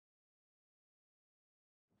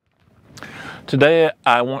Today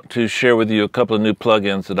I want to share with you a couple of new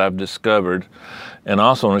plugins that I've discovered, and I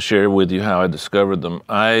also want to share with you how I discovered them.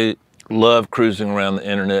 I love cruising around the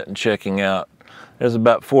internet and checking out. There's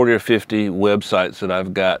about 40 or 50 websites that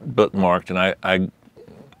I've got bookmarked, and I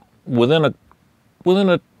within a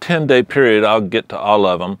 10-day period I'll get to all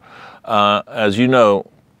of them. As you know,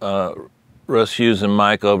 Russ Hughes and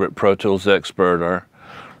Mike over at Pro Tools Expert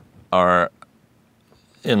are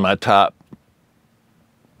in my top.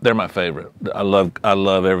 They're my favorite. I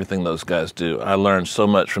love everything those guys do. I learned so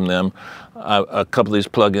much from them. A couple of these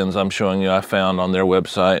plugins I'm showing you I found on their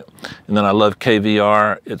website. And then I love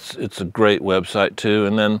KVR. It's a great website too.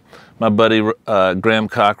 And then my buddy Graham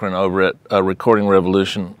Cochran over at Recording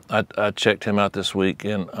Revolution, I checked him out this week,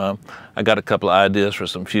 and I got a couple of ideas for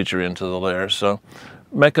some future Into the Lair. So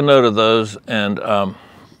make a note of those and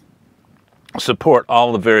support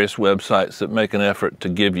all the various websites that make an effort to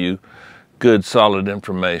give you good, solid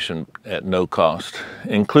information at no cost,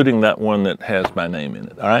 including that one that has my name in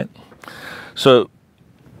it, all right? So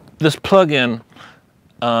this plugin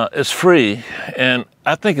is free, and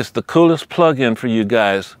I think it's the coolest plugin for you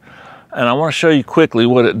guys, and I want to show you quickly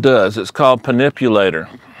what it does. It's called Panipulator.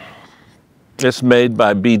 It's made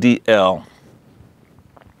by BDL,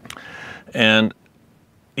 and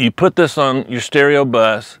you put this on your stereo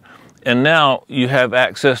bus, and now you have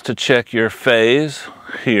access to check your phase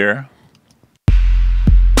here.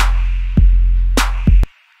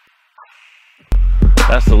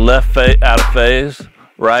 That's the left out of phase,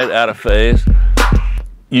 right out of phase.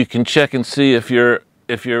 You can check and see if your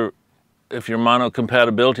mono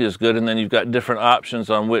compatibility is good, and then you've got different options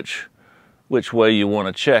on which way you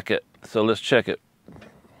want to check it. So let's check it.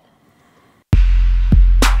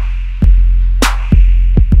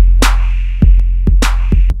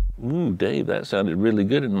 Ooh, Dave, that sounded really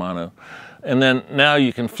good in mono. And then now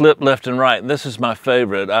you can flip left and right. And this is my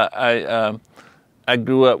favorite. I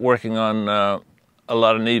grew up working on a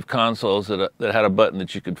lot of Neve consoles that had a button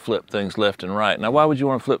that you could flip things left and right. Now, why would you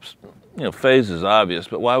want to flip, phase is obvious,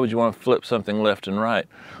 but why would you want to flip something left and right?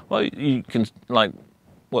 Well, you can, like,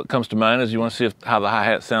 what comes to mind is you want to see how the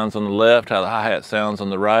hi-hat sounds on the left, how the hi-hat sounds on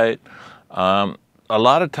the right. A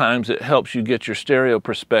lot of times it helps you get your stereo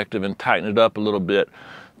perspective and tighten it up a little bit.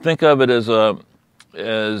 Think of it as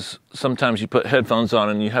sometimes you put headphones on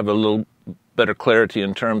and you have a little better clarity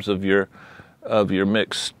in terms of your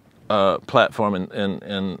mix platform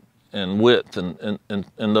and width and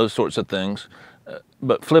those sorts of things.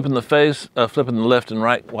 But flipping the phase, flipping the left and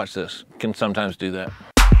right, watch this, can sometimes do that.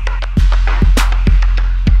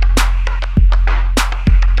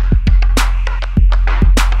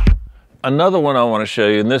 Another one I want to show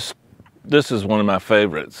you, and this is one of my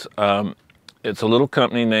favorites. It's a little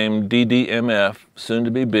company named ddmf, soon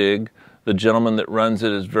to be big. The gentleman that runs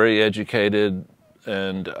it is very educated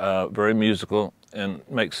and very musical, and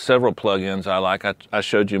makes several plugins I like. I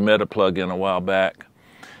showed you Meta plugin a while back,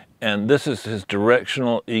 and this is his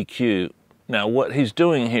directional EQ. Now what he's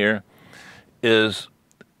doing here is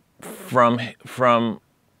from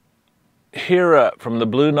here up, from the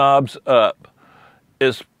blue knobs up,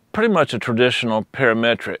 is pretty much a traditional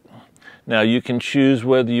parametric. Now you can choose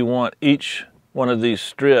whether you want each one of these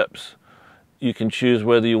strips, you can choose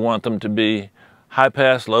whether you want them to be high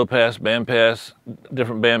pass, low pass, band pass,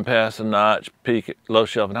 different band pass and notch, peak, low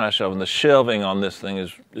shelf and high shelf, and the shelving on this thing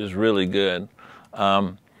is really good.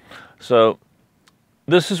 So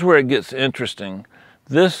this is where it gets interesting.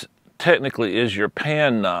 This technically is your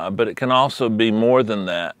pan knob, but it can also be more than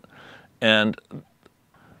that. And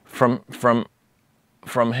from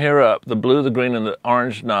here up, the blue, the green, and the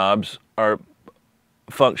orange knobs are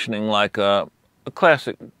functioning like a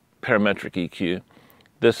classic parametric EQ.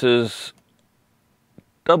 This is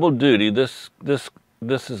double duty. This is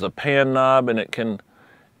a pan knob, and it can,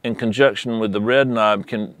 in conjunction with the red knob,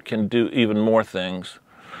 can do even more things.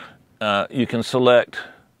 You can select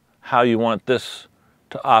how you want this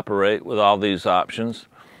to operate with all these options,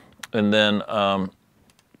 and then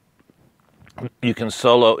you can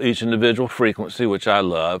solo each individual frequency, which I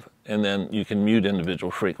love, and then you can mute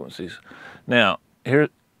individual frequencies. Now, here,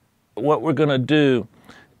 what we're going to do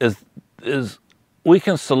is we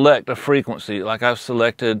can select a frequency, like I've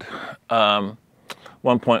selected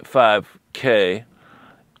 1.5K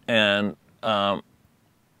and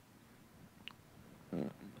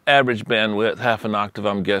average bandwidth, half an octave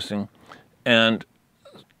I'm guessing. And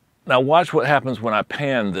now watch what happens when I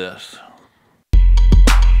pan this.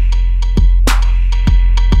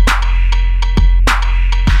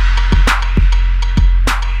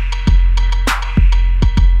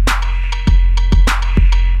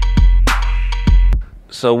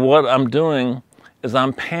 So what I'm doing is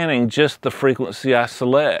I'm panning just the frequency I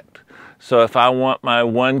select. So if I want my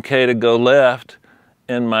 1K to go left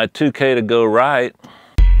and my 2K to go right,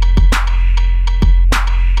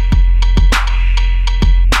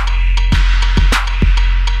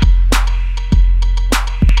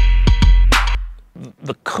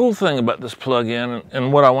 the cool thing about this plug-in,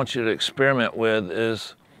 and what I want you to experiment with,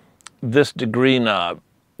 is this degree knob.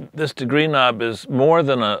 This degree knob is more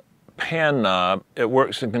than a pan knob. It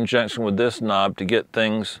works in conjunction with this knob to get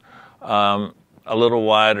things a little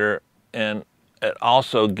wider, and it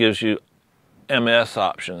also gives you MS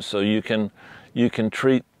options, so you can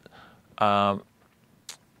treat the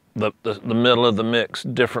middle of the mix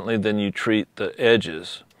differently than you treat the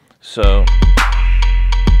edges. So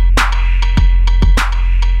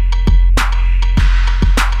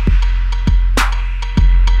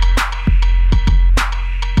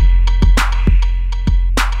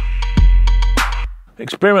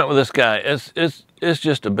experiment with this guy. It's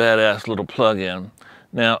just a badass little plug-in.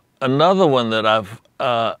 Now, another one that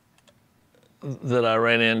I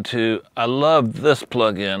ran into, I love this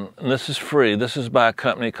plug-in, and this is free. This is by a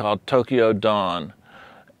company called Tokyo Dawn,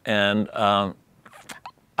 and I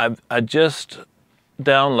just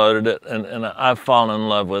downloaded it, and I've fallen in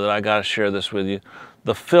love with it. I got to share this with you.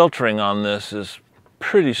 The filtering on this is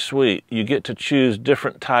pretty sweet. You get to choose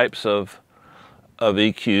different types of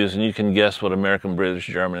EQs, and you can guess what American, British,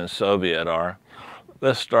 German, and Soviet are.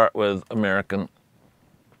 Let's start with American.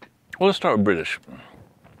 Well, let's start with British.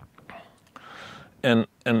 And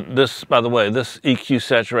this, by the way, this EQ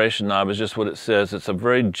saturation knob is just what it says. It's a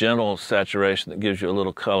very gentle saturation that gives you a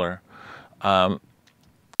little color. I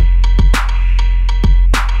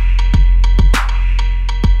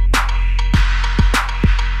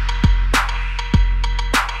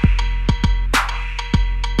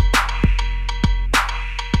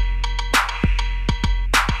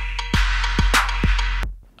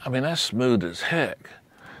mean, that's smooth as heck.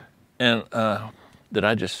 And did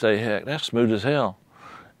I just say heck? That's smooth as hell.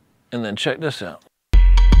 And then check this out.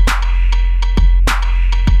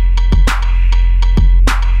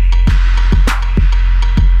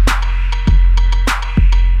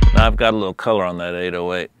 Now I've got a little color on that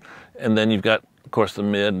 808. And then you've got, of course, the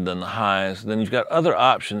mid and then the highs. Then you've got other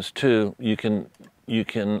options too. You can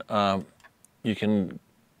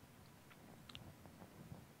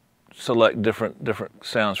select different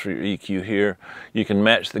sounds for your EQ here. You can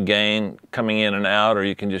match the gain coming in and out, or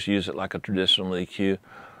you can just use it like a traditional EQ.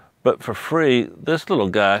 But for free, this little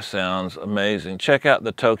guy sounds amazing. Check out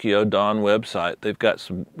the Tokyo Dawn website. They've got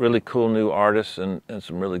some really cool new artists and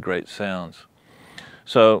some really great sounds.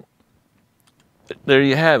 So there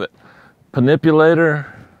you have it.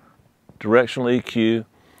 Panipulator, directional EQ,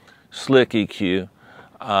 slick EQ,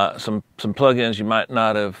 some plugins you might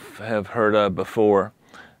not have heard of before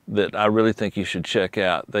that I really think you should check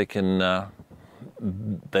out. They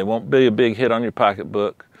won't be a big hit on your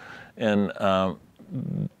pocketbook, and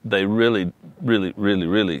they really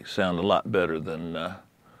sound a lot better than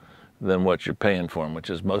what you're paying for them, which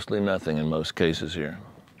is mostly nothing in most cases here.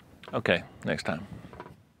 Okay, next time.